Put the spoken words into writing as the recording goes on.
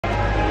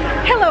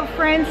Hello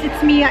friends,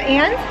 it's Mia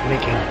and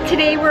Mickey.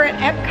 Today we're at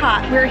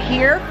Epcot. We're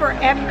here for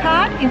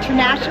Epcot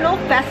International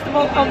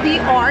Festival of the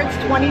Arts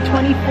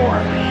 2024.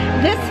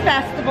 This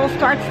festival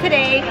starts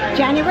today,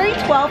 January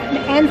 12th, and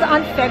ends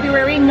on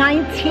February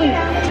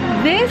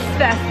 19th. This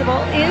festival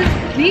is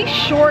the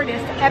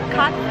shortest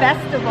Epcot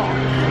festival,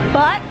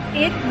 but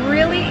it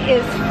really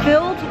is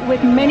filled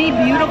with many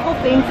beautiful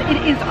things.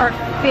 It is our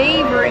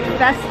favorite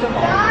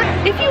festival.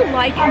 If you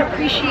like and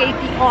appreciate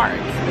the arts,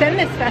 then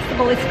this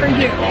festival is for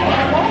you.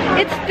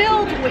 It's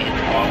filled with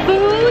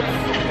foods,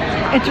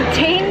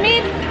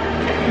 entertainment,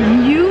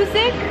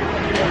 music,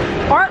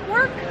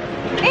 artwork,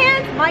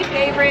 and my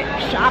favorite,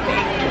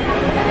 shopping.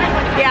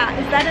 Yeah,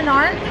 is that an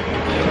art?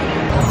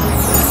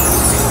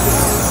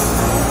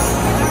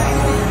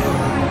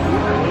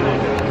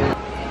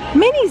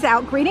 Minnie's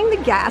out greeting the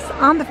guests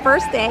on the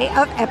first day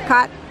of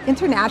Epcot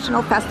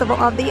International Festival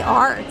of the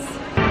Arts.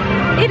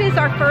 It is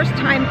our first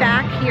time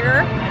back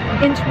here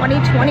in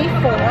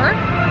 2024,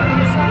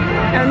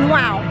 and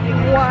wow,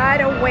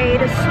 what a way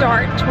to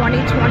start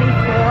 2024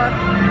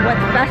 with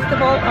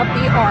Festival of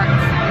the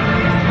Arts,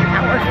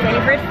 our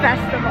favorite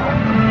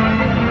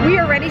festival. We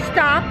already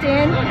stopped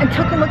in and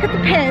took a look at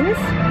the pins,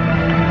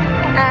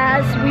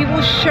 as we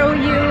will show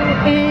you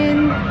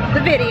in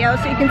the video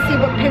so you can see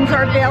what pins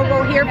are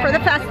available here for the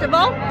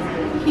festival.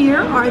 Here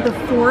are the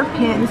 4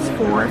 pins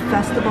for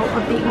Festival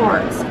of the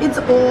Arts. It's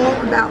all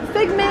about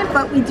Figment,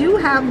 but we do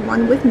have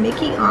one with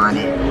Mickey on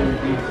it.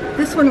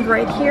 This one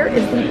right here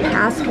is the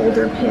pass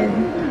holder pin.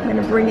 I'm going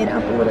to bring it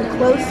up a little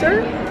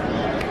closer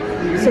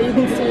so you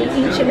can see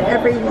each and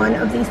every one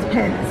of these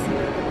pins.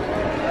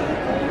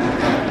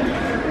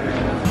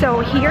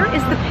 So here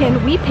is the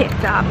pin we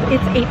picked up.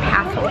 It's a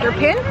pass holder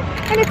pin,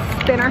 and it's a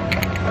spinner,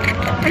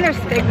 and there's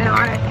Figment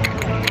on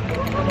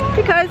it,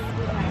 because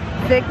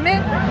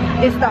Figment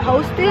is the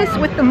hostess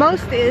with the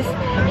mostest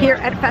here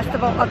at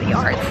Festival of the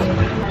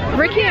Arts.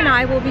 Ricky and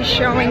I will be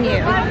showing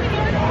you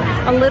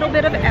a little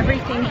bit of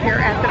everything here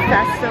at the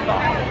festival.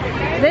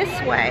 This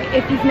way,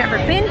 if you've never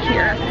been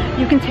here,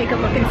 you can take a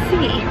look and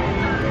see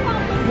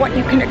what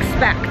you can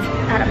expect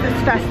out of this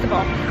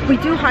festival. We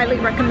do highly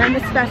recommend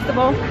this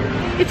festival.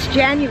 It's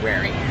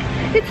January.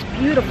 It's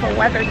beautiful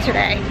weather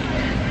today.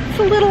 It's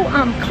a little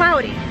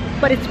cloudy,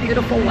 but it's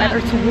beautiful weather.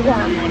 It's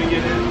warm.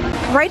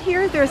 Right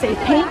here, there's a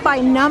paint by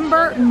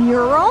number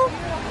mural.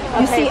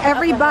 You see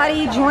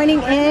everybody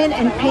joining in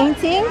and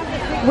painting,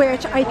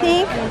 which I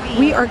think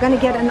we are going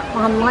to get an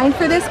online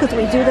for this because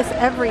we do this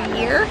every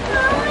year.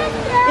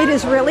 It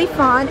is really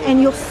fun,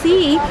 and you'll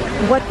see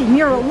what the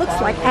mural looks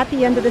like at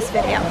the end of this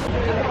video.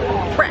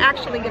 We're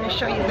actually going to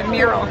show you the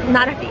mural,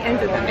 not at the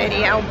end of the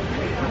video.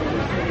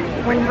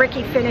 When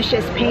Ricky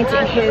finishes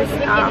painting his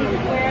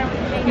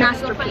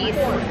masterpiece,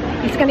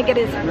 he's going to get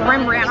his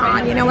Rembrandt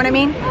on, you know what I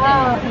mean?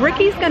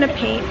 Ricky's going to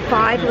paint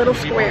 5 little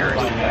squares,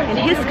 and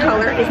his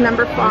color is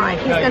number 5.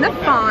 He's going to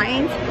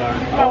find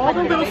all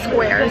the little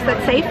squares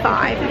that say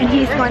 5, and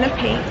he's going to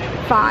paint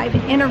 5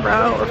 in a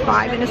row or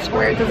 5 in a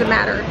square. It doesn't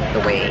matter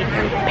the way,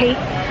 and paint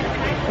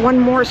one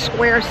more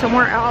square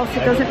somewhere else.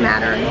 It doesn't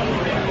matter.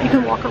 You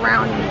can walk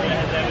around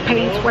and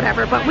paint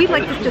whatever, but we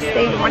like to just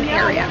stay in one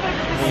area.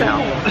 So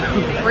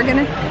we're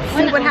gonna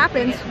see what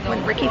happens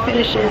when Ricky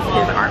finishes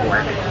his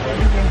artwork.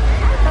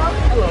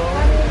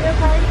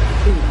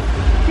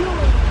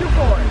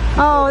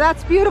 Oh,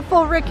 that's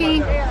beautiful,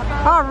 Ricky.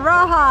 All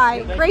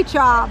right, great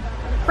job.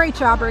 Great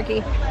job,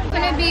 Ricky. It's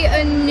going to be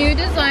a new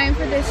design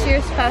for this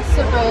year's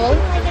festival.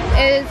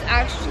 It is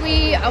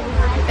actually,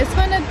 it's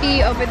going to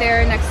be over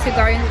there next to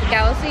Guardians of the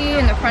Galaxy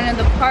in the front of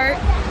the park.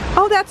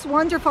 Oh, that's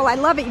wonderful. I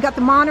love it. You got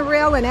the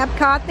monorail and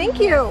Epcot. Thank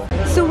you.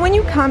 So when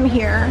you come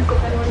here,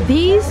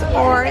 these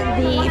are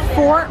the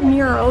 4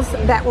 murals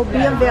that will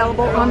be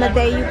available on the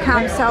day you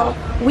come. So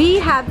we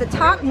have the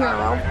top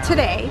mural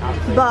today,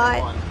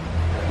 but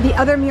the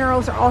other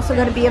murals are also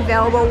going to be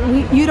available.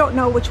 You don't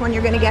know which one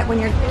you're going to get when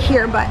you're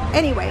here, but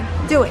anyway,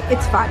 do it.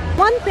 It's fun.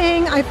 One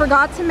thing I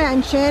forgot to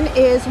mention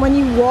is when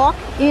you walk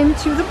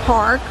into the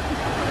park,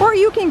 or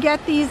you can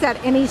get these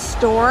at any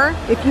store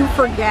if you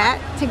forget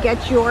to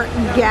get your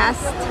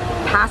guest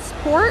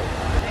passport.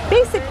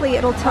 Basically,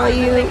 it'll tell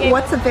you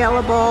what's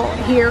available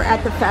here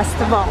at the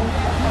festival.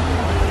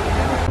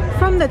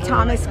 From the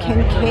Thomas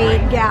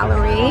Kincaid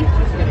Gallery,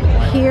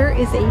 here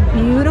is a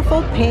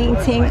beautiful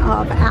painting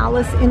of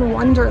Alice in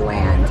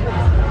Wonderland.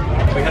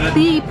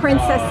 The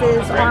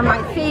princesses are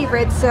my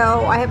favorite,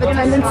 so I have a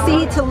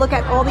tendency to look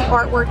at all the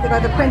artwork that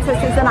are the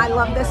princesses, and I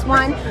love this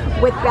one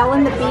with Belle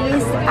and the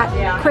Beast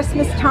at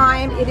Christmas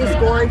time. It is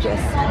gorgeous.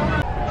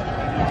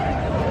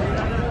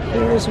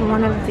 Here's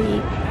one of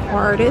the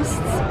artists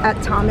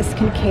at Thomas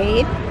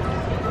Kincaid.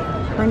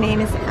 Her name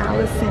is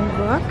Alison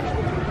Brooke,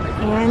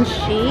 and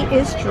she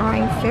is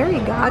drawing Fairy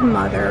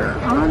Godmother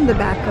on the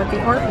back of the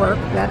artwork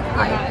that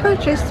I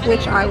purchased,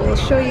 which I will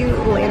show you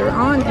later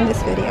on in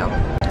this video.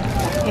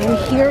 And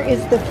here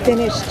is the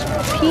finished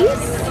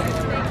piece,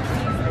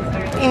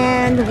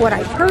 and what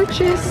I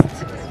purchased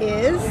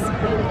is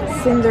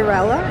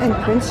Cinderella and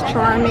Prince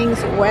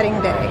Charming's Wedding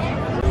Day.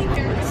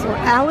 So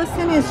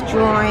Allison is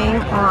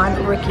drawing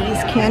on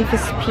Ricky's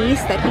canvas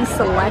piece that he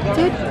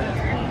selected.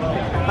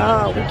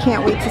 Oh, we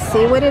can't wait to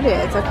see what it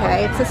is.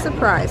 Okay, it's a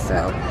surprise.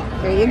 So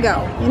there you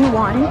go. In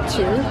 1,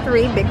 2,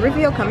 3, big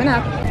reveal coming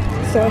up.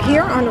 So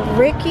here on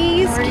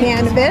Ricky's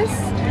canvas,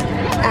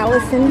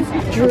 Allison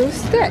drew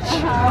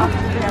Stitch.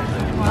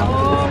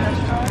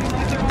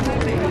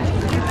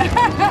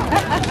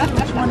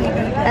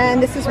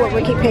 And this is what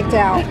Ricky picked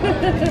out.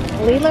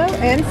 Lilo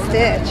and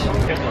Stitch.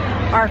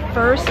 Our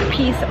first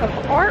piece of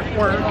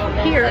artwork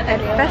here at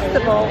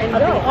Festival of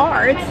the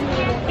Arts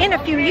in a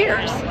few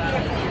years.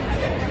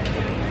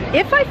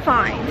 If I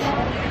find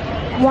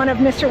one of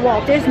Mr.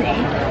 Walt Disney,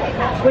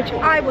 which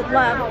I would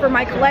love for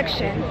my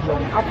collection,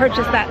 I'll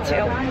purchase that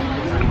too.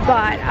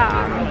 But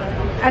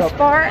as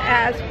far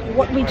as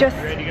what we just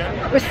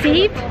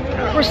received,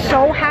 we're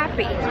so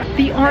happy.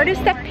 The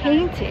artist that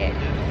painted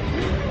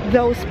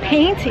those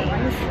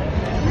paintings,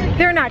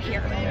 they're not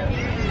here.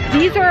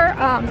 These are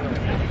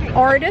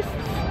artists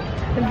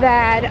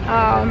that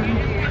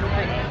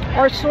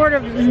are sort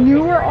of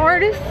newer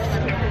artists,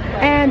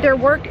 and their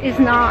work is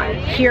not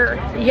here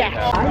yet.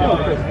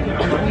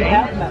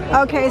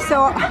 Okay,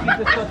 so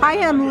I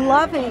am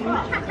loving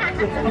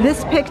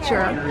this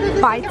picture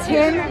by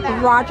Tim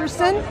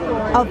Rogerson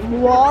of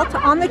Walt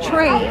on the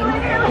train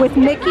with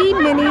Mickey,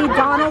 Minnie,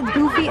 Donald,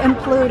 Goofy, and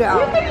Pluto.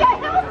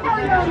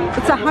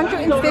 It's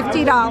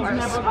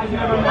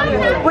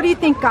 $150. What do you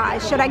think,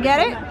 guys? Should I get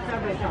it?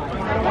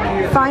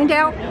 Find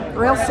out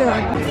real soon.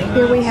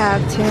 Here we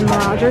have Tim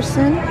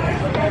Rogerson.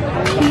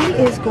 He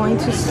is going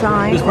to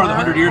sign. This is part of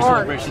the 100-year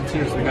celebration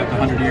too, so we got the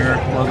 100-year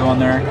logo on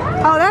there.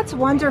 Oh, that's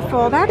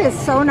wonderful. That is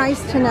so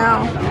nice to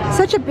know.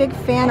 Such a big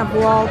fan of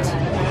Walt.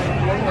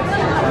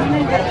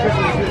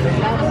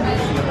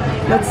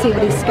 Let's see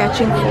what he's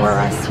sketching for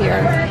us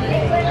here.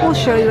 We'll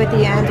show you at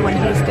the end when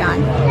he's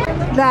done.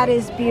 That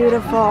is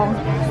beautiful.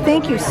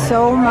 Thank you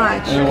so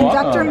much.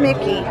 Conductor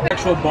Mickey.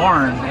 Actual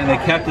barn, and they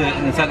kept it,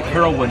 and it's at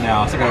Carrollwood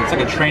now. It's like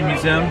a train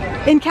museum.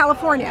 In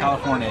California?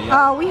 California,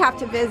 yeah. Oh, we have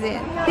to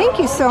visit. Thank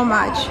you so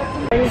much.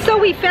 So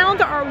we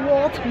found our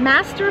Walt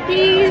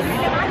masterpiece.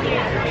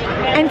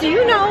 And do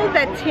you know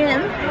that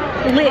Tim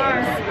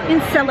lives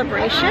in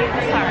Celebration?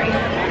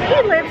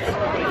 He lives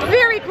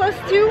very close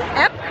to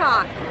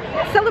Epcot.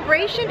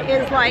 Celebration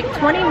is like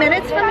 20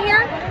 minutes from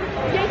here,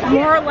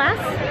 more or less.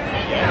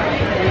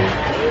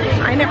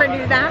 I never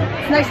knew that.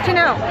 It's nice to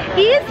know.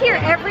 He is here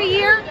every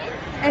year,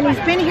 and he's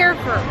been here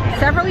for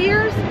several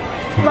years,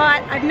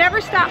 but I've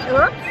never stopped,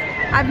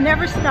 I've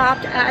never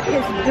stopped at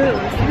his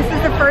booth. This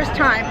is the first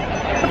time.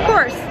 Of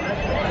course,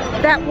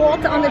 that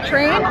Walt on the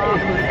train,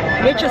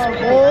 it just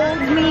pulls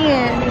me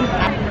in.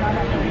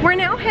 We're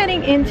now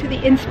heading into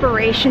the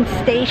Inspiration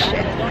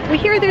Station. We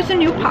hear there's a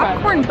new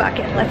popcorn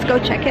bucket. Let's go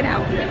check it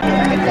out.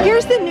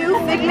 Here's the new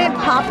Figment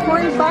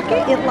popcorn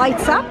bucket. It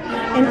lights up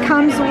and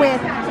comes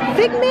with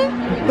Figment,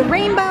 the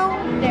rainbow,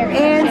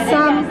 and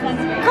some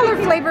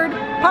color-flavored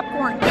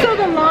popcorn. So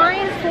the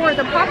line for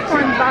the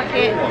popcorn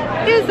bucket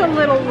is a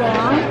little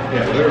long,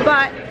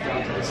 but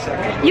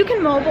you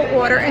can mobile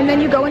order and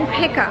then you go and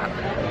pick up.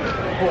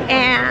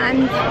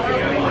 And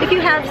if you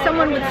have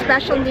someone with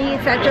special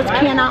needs that just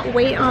cannot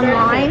wait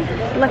online,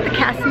 let the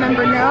cast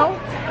member know,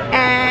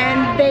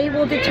 and they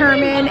will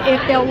determine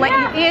if they'll let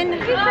you in,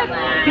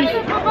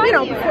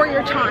 before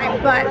your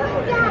time. But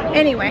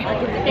anyway,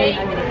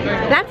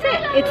 that's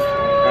it. It's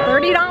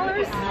 $30,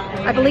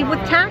 I believe,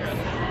 with tax.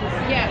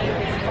 Yeah.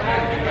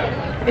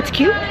 It's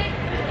cute.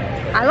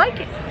 I like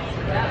it.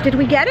 Did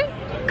we get it?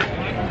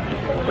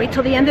 Wait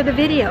till the end of the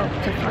video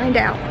to find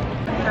out.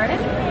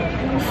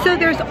 So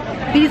there's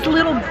these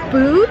little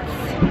booths,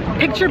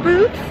 picture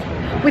booths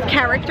with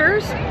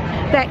characters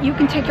that you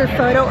can take your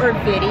photo or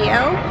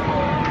video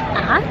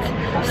at.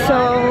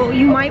 So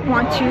you might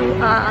want to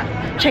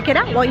check it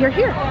out while you're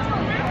here.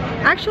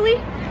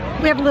 Actually,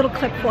 we have a little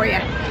clip for you.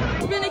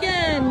 Spin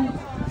again.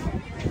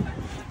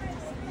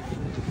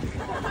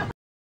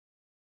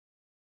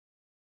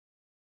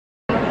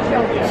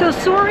 So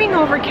soaring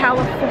over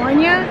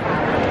California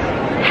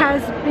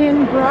has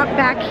been brought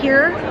back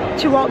here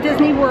to Walt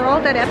Disney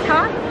World at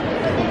Epcot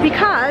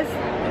because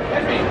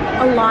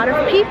a lot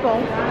of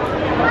people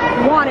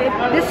wanted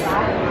this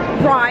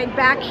ride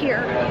back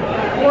here,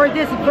 or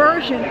this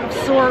version of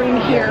soaring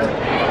here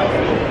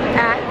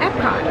at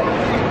Epcot.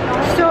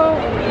 So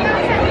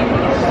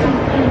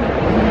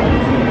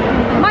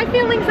my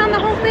feelings on the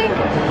whole thing,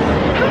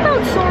 how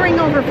about soaring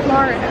over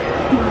Florida?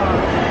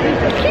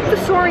 Keep the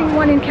soaring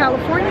one in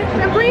California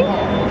and bring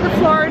the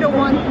Florida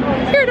one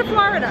here to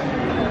Florida.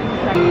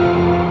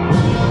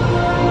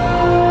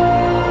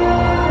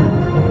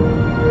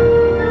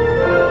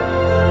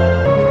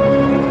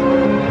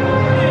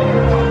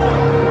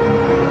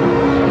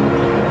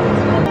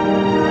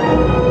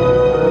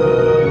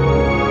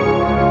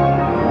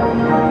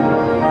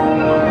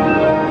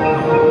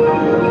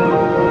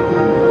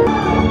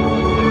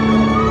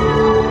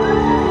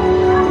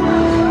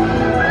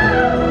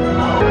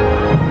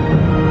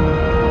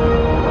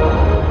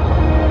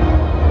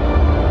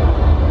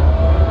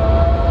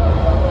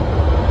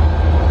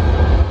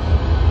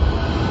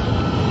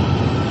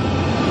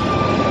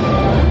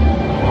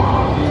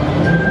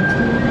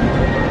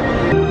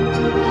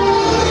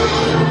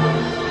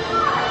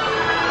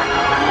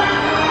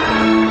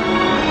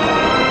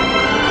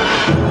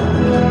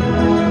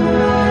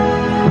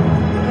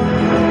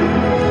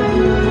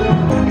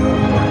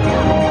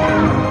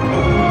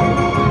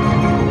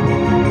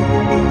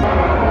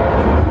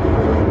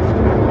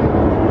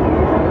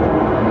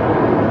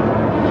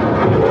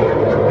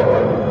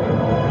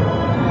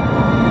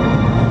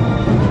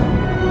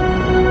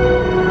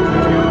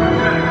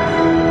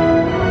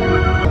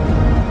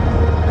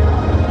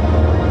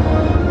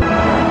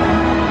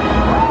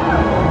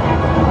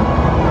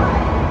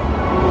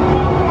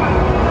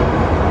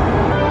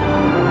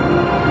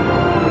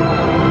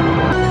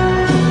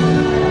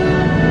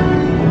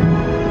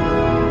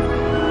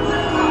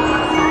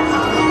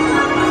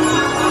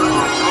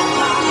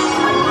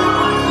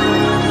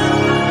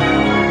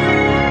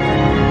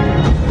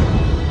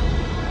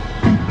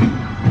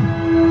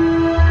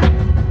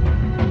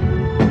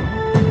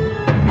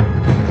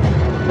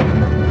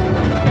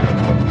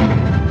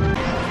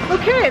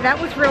 Okay, that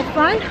was real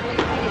fun.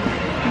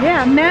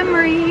 Yeah,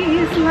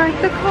 memories like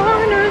the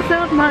corners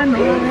of my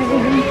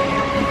mind.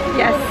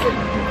 Yes,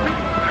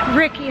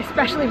 Ricky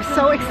especially was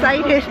so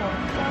excited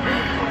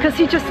because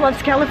he just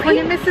loves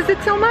California, misses it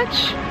so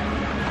much.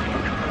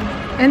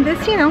 And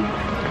this, you know,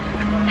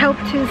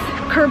 helped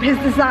curb his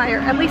desire,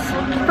 at least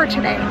for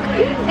today.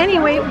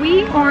 Anyway,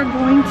 we are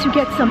going to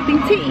get something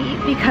to eat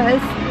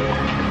because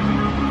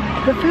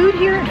the food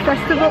here at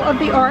Festival of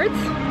the Arts,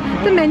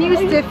 the menu is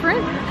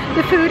different.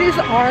 The food is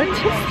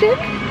artistic.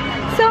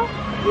 So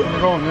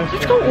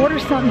let's go order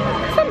something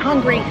because I'm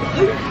hungry.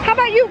 How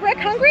about you, Rick?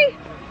 Hungry?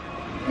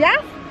 Yeah?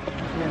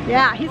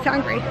 Yeah, he's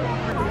hungry.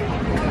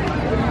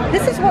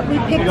 This is what we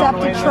picked up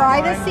to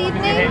try this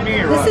evening.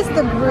 This is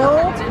the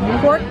grilled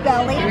pork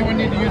belly,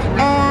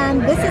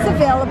 and this is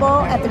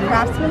available at the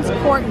Craftsman's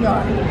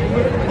Courtyard.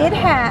 It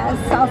has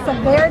salsa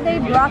verde,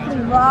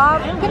 broccoli raw,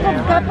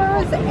 pickled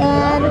peppers,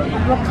 and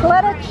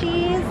raclette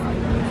cheese,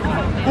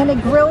 and a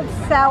grilled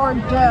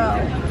sourdough.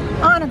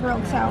 On a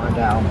grilled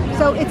sourdough.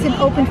 So it's an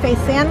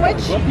open-faced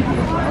sandwich.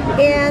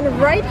 And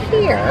right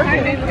here,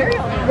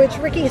 which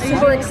Ricky is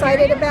super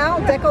excited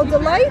about, Deco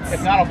Delights.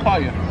 If not, I'll call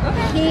you.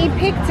 He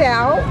picked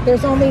out,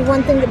 there's only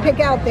one thing to pick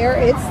out there.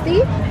 It's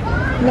the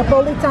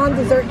Napolitan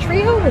Dessert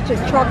Trio, which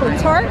is chocolate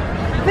tart,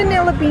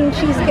 vanilla bean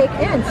cheesecake,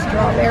 and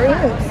strawberry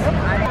mousse.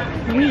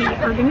 We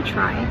are going to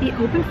try the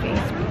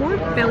open-faced pork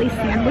belly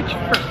sandwich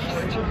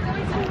first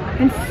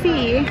and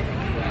see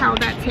how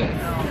that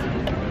tastes.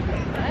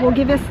 We'll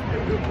give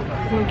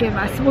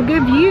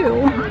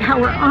you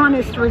our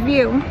honest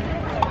review.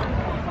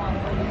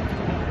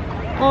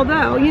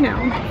 Although, you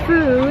know,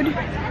 food,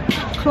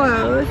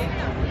 clothes,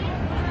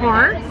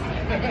 art,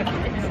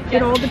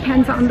 it all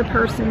depends on the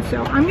person.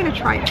 So I'm going to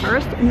try it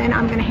first, and then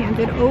I'm going to hand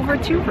it over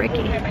to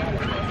Ricky.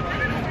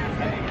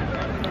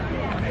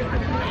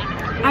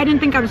 I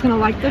didn't think I was going to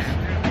like this,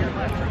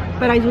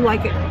 but I do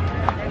like it.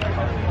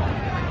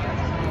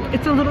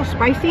 It's a little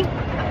spicy.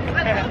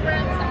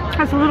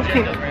 Has a little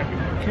kick.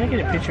 Can I get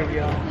a picture of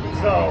y'all?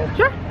 So,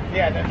 sure.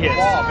 Yeah, that's the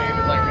law, man.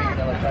 It's like making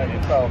another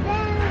Chinese. So,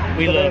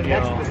 we love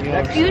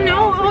y'all. You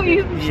know, oh,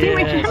 you see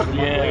my channel?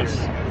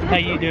 Yes. How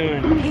you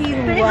doing?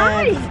 Say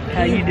hi.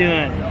 How you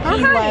doing?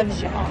 He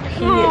loves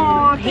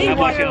y'all. Thank How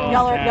about you.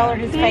 y'all? Y'all are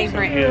his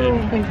favorite.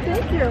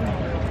 Thank you.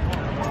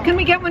 Can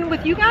we get one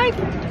with you guys?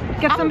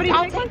 Get somebody to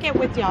I'll take one? take it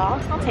with y'all.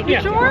 I'll take Yeah.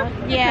 it. Sure?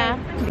 Yeah.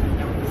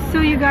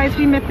 So you guys,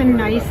 we met the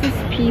nicest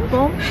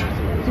people.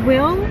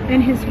 Will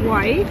and his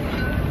wife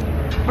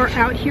are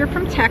out here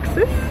from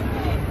Texas,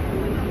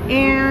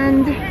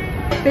 and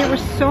they were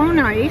so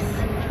nice.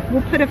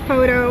 We'll put a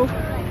photo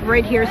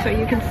right here so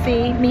you can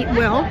see, meet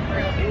Will.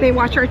 They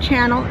watch our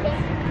channel.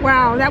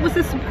 Wow, that was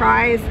a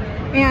surprise,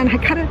 and I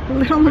got a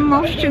little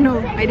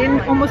emotional. I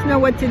didn't almost know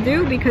what to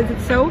do because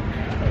it's so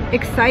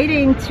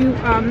exciting to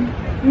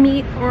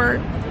meet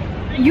our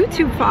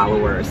YouTube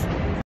followers.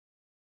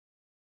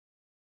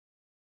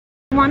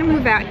 They want to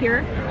move out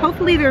here.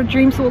 Hopefully their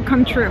dreams will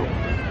come true,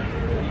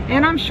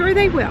 and I'm sure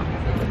they will.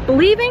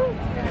 Believing,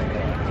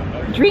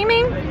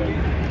 dreaming,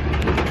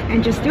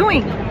 and just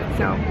doing.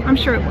 So I'm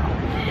sure it will.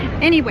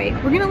 Anyway,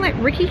 we're gonna let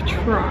Ricky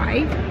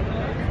try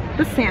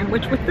the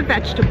sandwich with the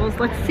vegetables.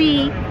 Let's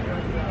see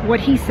what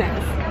he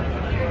says.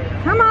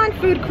 Come on,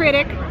 food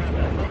critic.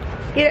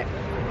 Eat it.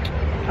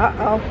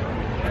 Uh-oh.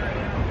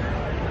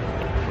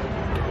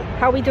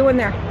 How are we doing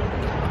there?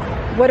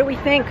 What do we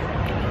think?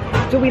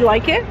 Do we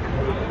like it?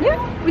 Yeah,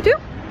 we do?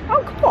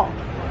 Oh, cool.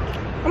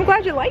 I'm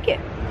glad you like it.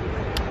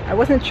 I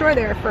wasn't sure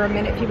there for a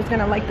minute if he was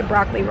gonna like the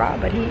broccoli raw,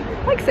 but he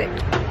likes it.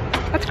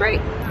 That's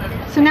great.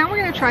 So now we're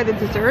gonna try the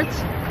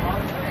desserts.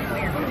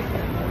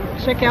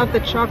 Check out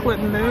the chocolate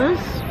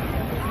mousse.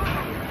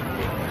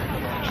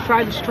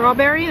 Try the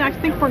strawberry, and I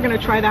think we're gonna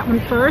try that one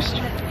first.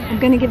 I'm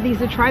gonna give these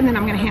a try, and then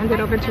I'm gonna hand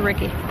it over to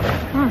Ricky.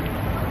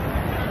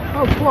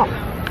 Oh, cool.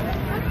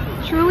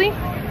 Truly,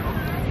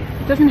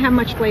 it doesn't have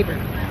much flavor.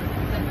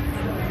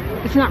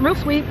 It's not real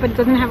sweet, but it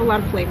doesn't have a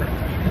lot of flavor.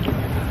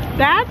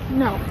 Bad?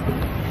 No.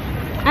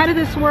 Out of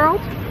this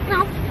world?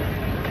 No.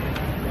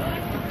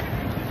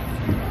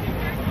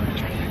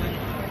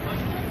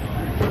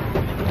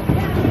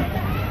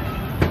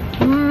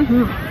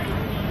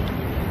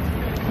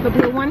 The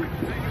blue one?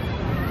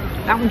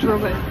 That one's real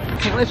good.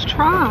 Okay, let's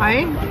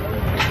try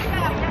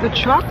the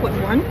chocolate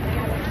one.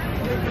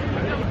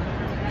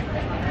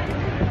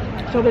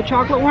 So the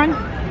chocolate one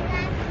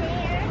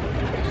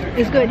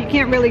is good. You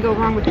can't really go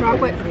wrong with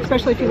chocolate,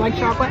 especially if you like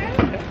chocolate.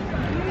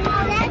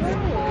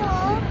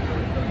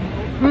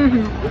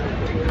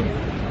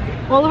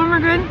 All of them are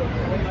good,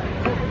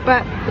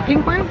 but the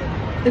pink one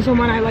is the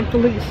one I like the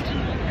least.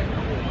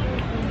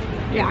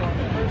 Yeah.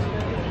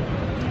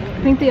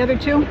 I think the other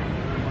two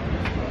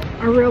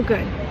are real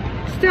good.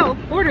 Still,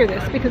 order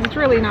this because it's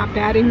really not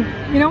bad, and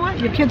you know what?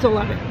 Your kids will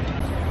love it.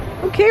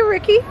 Okay,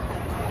 Ricky,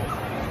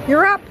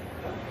 you're up.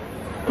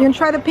 You gonna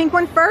try the pink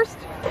one first?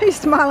 He's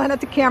smiling at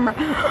the camera.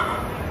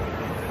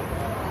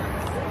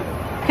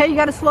 Okay, you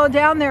gotta slow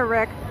down there,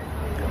 Rick.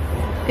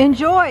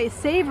 Enjoy,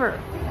 savor.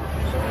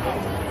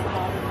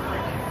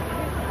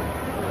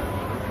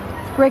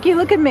 Ricky,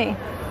 look at me.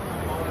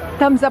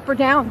 Thumbs up or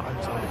down?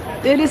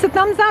 It is a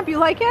thumbs up. You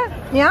like it?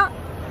 Yeah?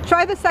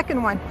 Try the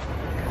second one.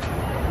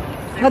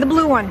 Or the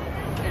blue one.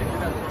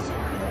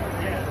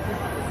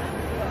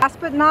 Last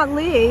but not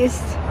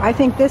least, I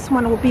think this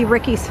one will be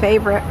Ricky's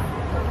favorite.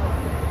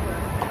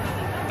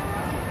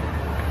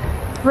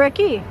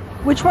 Ricky,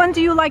 which one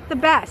do you like the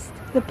best?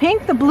 The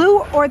pink, the blue,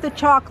 or the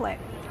chocolate?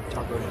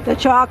 Chocolate. The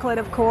chocolate,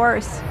 of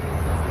course.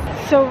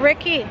 So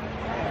Ricky,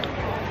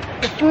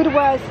 the food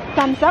was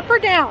thumbs up or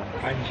down?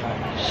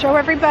 Show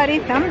everybody,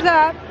 thumbs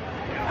up.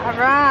 All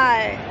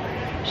right.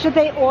 Should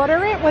they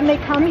order it when they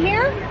come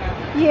here?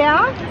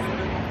 Yeah?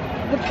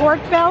 The pork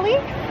belly?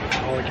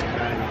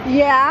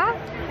 Yeah?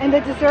 And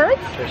the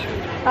desserts?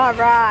 All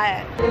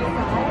right.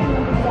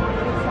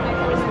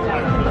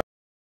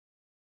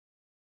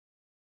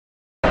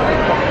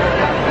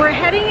 We're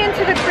heading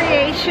into the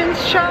creations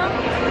shop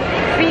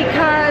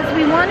because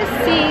we want to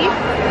see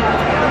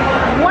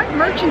what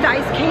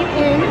merchandise came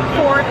in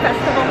for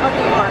Festival of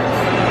the Arts.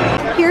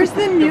 Here's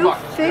the new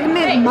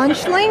Figment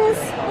Munchlings.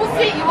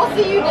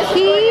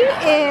 He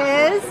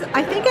is,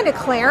 I think, an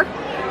eclair.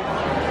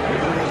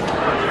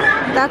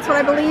 That's what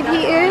I believe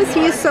he is.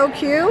 He is so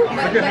cute.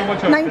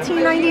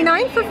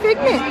 $19.99 for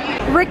Figment.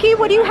 Ricky,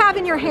 what do you have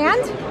in your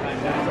hand?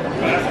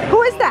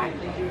 Who is that?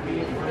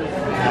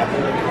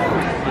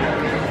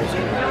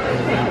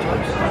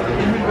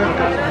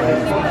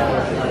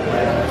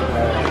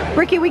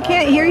 Ricky, we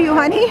can't hear you,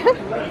 honey. 3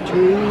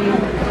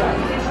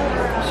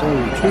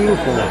 or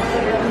 4.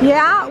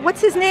 Yeah?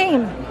 What's his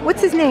name?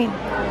 What's his name?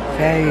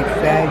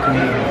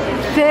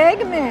 Figment.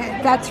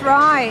 Figment. That's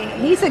right.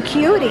 He's a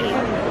cutie.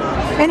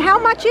 And how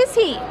much is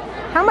he?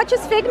 How much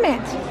is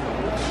Figment?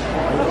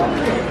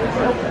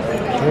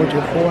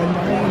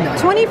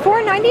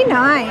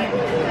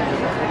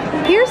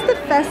 $24.99. Here's the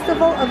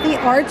Festival of the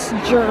Arts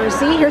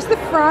jersey. Here's the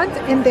front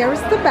and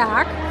there's the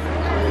back.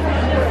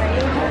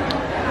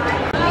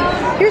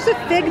 Here's a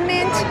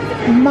Figment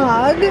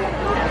mug.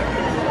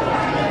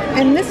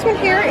 And this one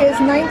here is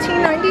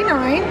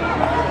 $19.99.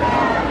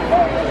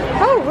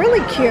 Oh,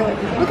 really cute.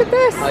 Look at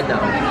this.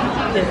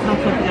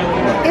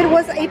 It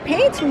was a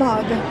paint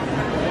mug.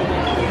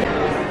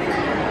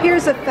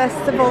 Here's a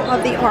Festival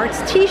of the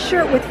Arts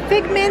t-shirt with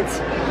Figment.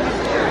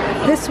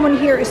 This one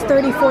here is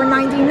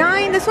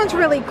 $34.99. This one's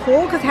really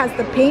cool because it has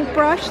the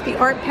paintbrush, the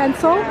art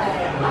pencil,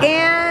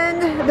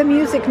 and the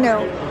music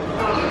note.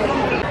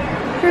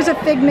 Here's a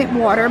Figment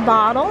water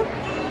bottle.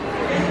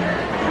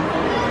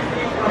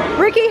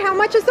 Ricky, how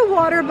much is the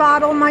water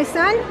bottle, my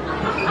son?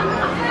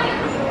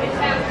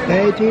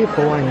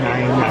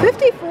 $54.99.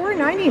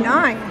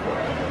 $54.99.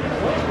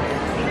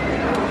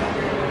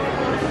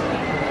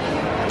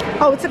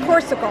 Oh, it's a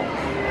Corsicle.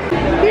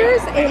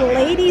 Here's a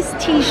ladies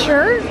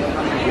t-shirt.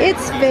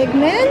 It's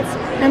Figment.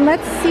 And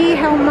let's see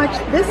how much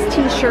this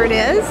t-shirt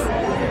is.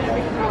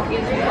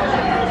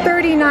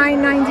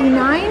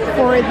 $39.99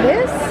 for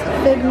this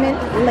Figment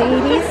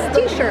ladies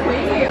t-shirt.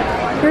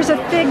 Here's a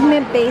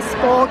Figment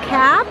baseball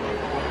cap.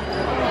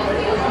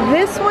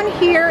 This one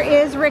here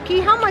is, Ricky,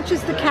 how much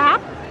is the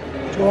cap?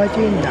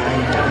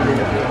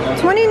 $29.99.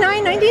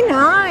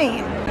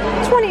 $29.99.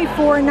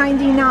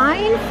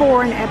 $24.99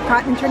 for an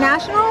Epcot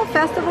International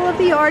Festival of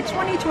the Arts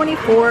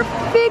 2024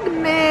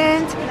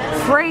 Figment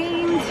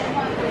framed.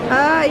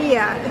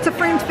 Yeah, it's a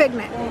framed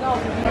Figment.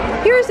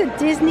 Here's a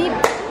Disney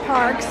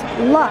Parks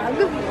lug.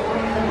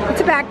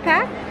 It's a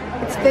backpack.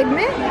 It's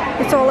Figment.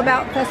 It's all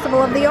about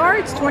Festival of the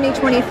Arts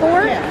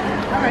 2024.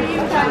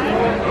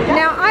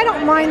 Now, I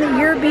don't mind the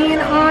year being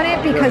on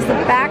it because the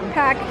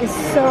backpack is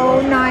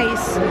so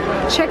nice.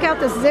 Check out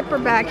the zipper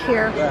back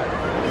here.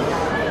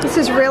 This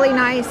is really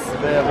nice.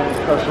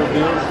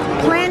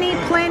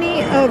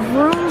 Plenty of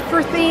room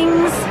for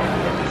things.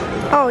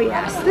 Oh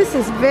yes, this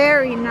is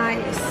very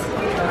nice.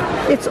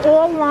 It's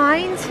all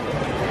lined,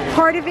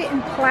 part of it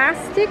in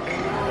plastic.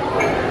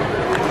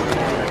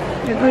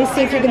 Let me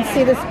see if you can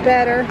see this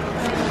better.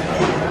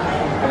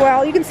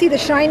 Well, you can see the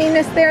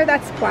shininess there,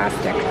 that's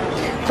plastic.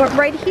 But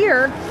right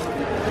here,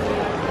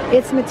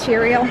 it's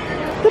material.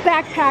 The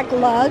backpack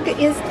lug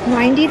is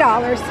 $90.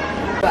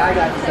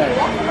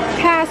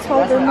 Pass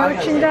holder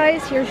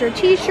merchandise. Here's your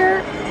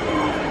t-shirt.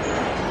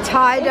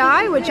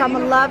 Tie-dye, which I'm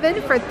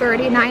loving, for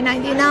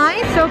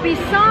 $39.99. So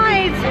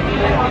besides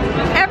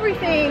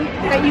everything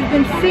that you've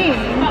been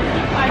seeing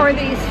for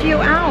these few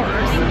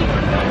hours,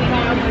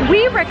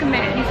 we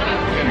recommend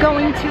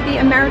going to the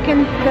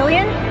American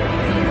Pavilion,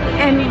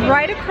 and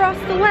right across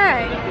the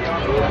way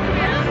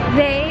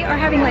they are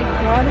having like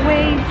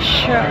Broadway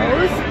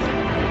shows,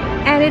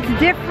 and it's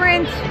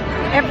different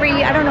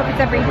every, I don't know if it's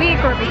every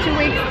week or every 2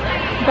 weeks,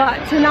 but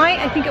tonight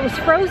I think it was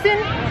Frozen.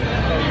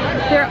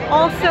 They're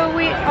also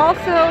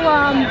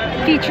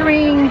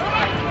featuring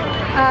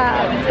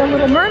The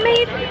Little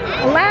Mermaid,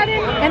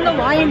 Aladdin, and The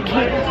Lion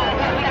King.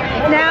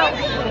 Now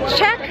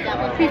check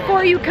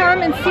before you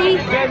come and see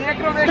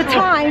the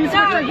times, which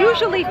are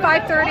usually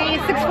 5:30,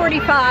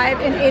 6:45,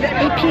 and 8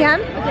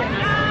 p.m.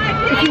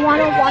 if you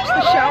want to watch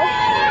the show.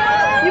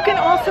 You can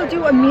also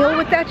do a meal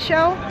with that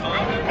show,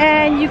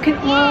 And you can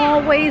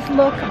always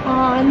look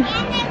on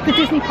the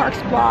Disney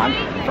Parks blog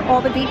for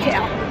all the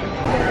detail.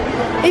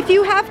 If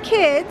you have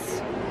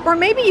kids, or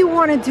maybe you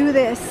want to do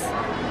this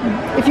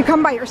if you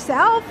come by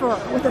yourself or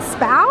with a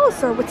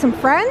spouse or with some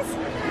friends,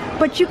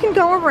 but you can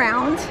go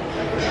around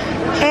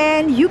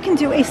and you can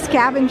do a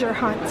scavenger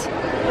hunt.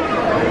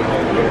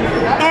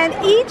 And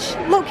each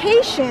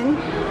location,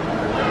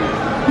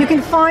 you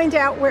can find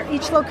out where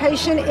each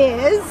location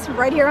is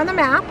right here on the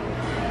map.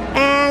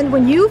 And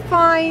when you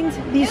find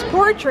these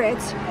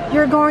portraits,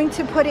 you're going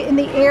to put it in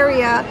the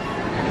area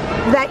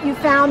that you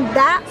found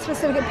that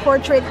specific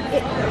portrait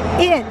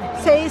in.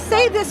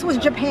 Say this was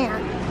Japan.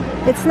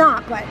 It's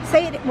not, but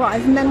say it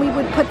was, and then we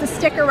would put the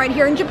sticker right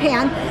here in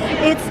Japan.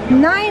 It's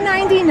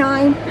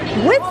 $9.99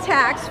 with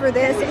tax for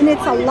this, and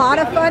it's a lot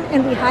of fun,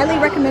 and we highly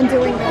recommend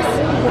doing this.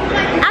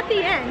 At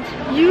the end,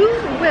 you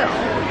will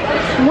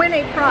win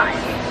a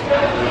prize.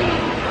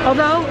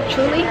 Although,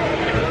 truly,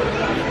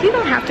 you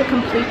don't have to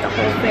complete the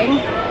whole thing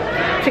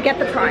to get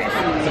the prize.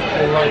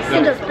 You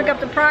can just pick up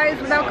the prize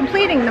without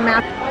completing the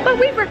map. But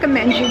we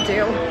recommend you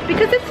do,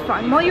 because it's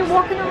fun. While you're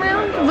walking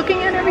around,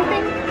 looking at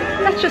everything,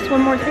 that's just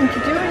one more thing to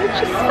do, and it's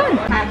just fun.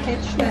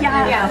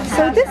 Yeah.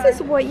 So this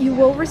is what you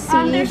will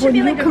receive when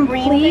you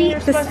complete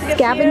the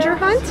scavenger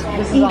hunt,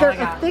 either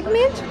a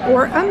Figment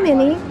or a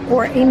Minnie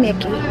or a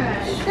Mickey.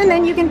 And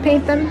then you can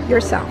paint them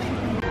yourself.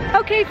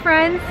 Okay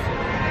friends,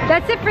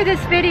 that's it for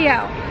this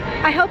video.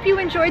 I hope you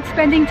enjoyed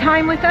spending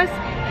time with us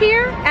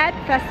here at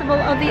Festival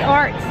of the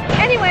Arts.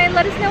 Anyway,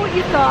 let us know what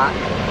you thought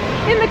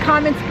in the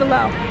comments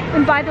below.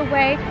 And by the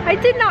way, I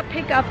did not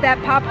pick up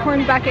that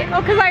popcorn bucket.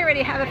 Oh, because I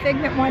already have a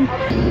Figment one.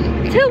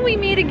 Till we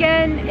meet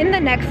again in the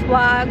next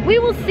vlog, we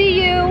will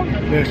see you.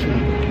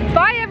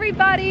 Bye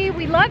everybody,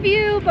 we love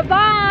you,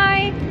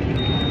 bye-bye.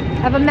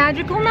 Have a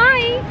magical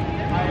night,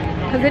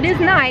 because it is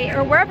night,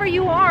 or wherever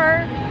you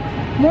are,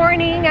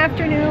 morning,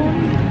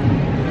 afternoon.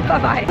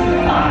 Bye-bye.